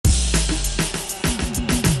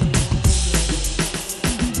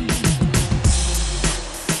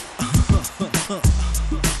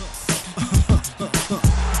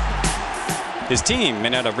His team may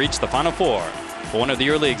not have reached the Final Four, but one of the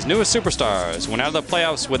EuroLeague's newest superstars went out of the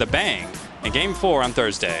playoffs with a bang in Game 4 on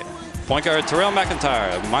Thursday. Point guard Terrell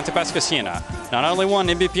McIntyre of Montepaschi Siena not only won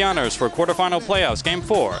MVP honors for quarterfinal playoffs Game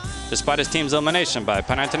 4, despite his team's elimination by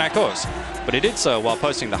Panathinaikos, but he did so while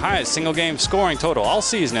posting the highest single-game scoring total all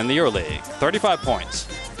season in the EuroLeague, 35 points.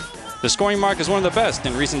 The scoring mark is one of the best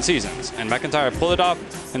in recent seasons, and McIntyre pulled it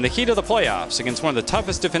off in the heat of the playoffs against one of the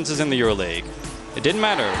toughest defenses in the EuroLeague. It didn't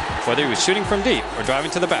matter whether he was shooting from deep or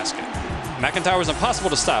driving to the basket. McIntyre was impossible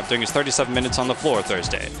to stop during his 37 minutes on the floor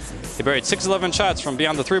Thursday. He buried 6-11 shots from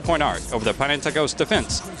beyond the three-point arc over the Panathinaikos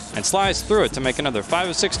defense and sliced through it to make another 5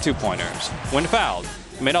 of 6 two-pointers. When fouled,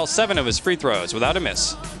 he made all 7 of his free throws without a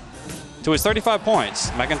miss. To his 35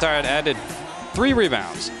 points, McIntyre had added 3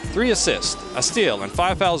 rebounds, 3 assists, a steal, and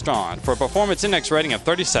 5 fouls drawn for a performance index rating of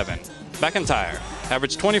 37. McIntyre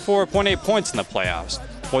averaged 24.8 points in the playoffs,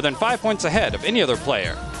 more than 5 points ahead of any other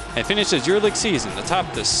player, and finished his EuroLeague season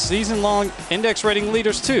atop the season-long index rating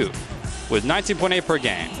leaders too, with 19.8 per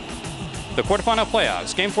game. The quarterfinal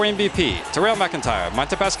playoffs, Game 4 MVP, Terrell McIntyre,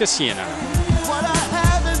 Montepaschi Siena.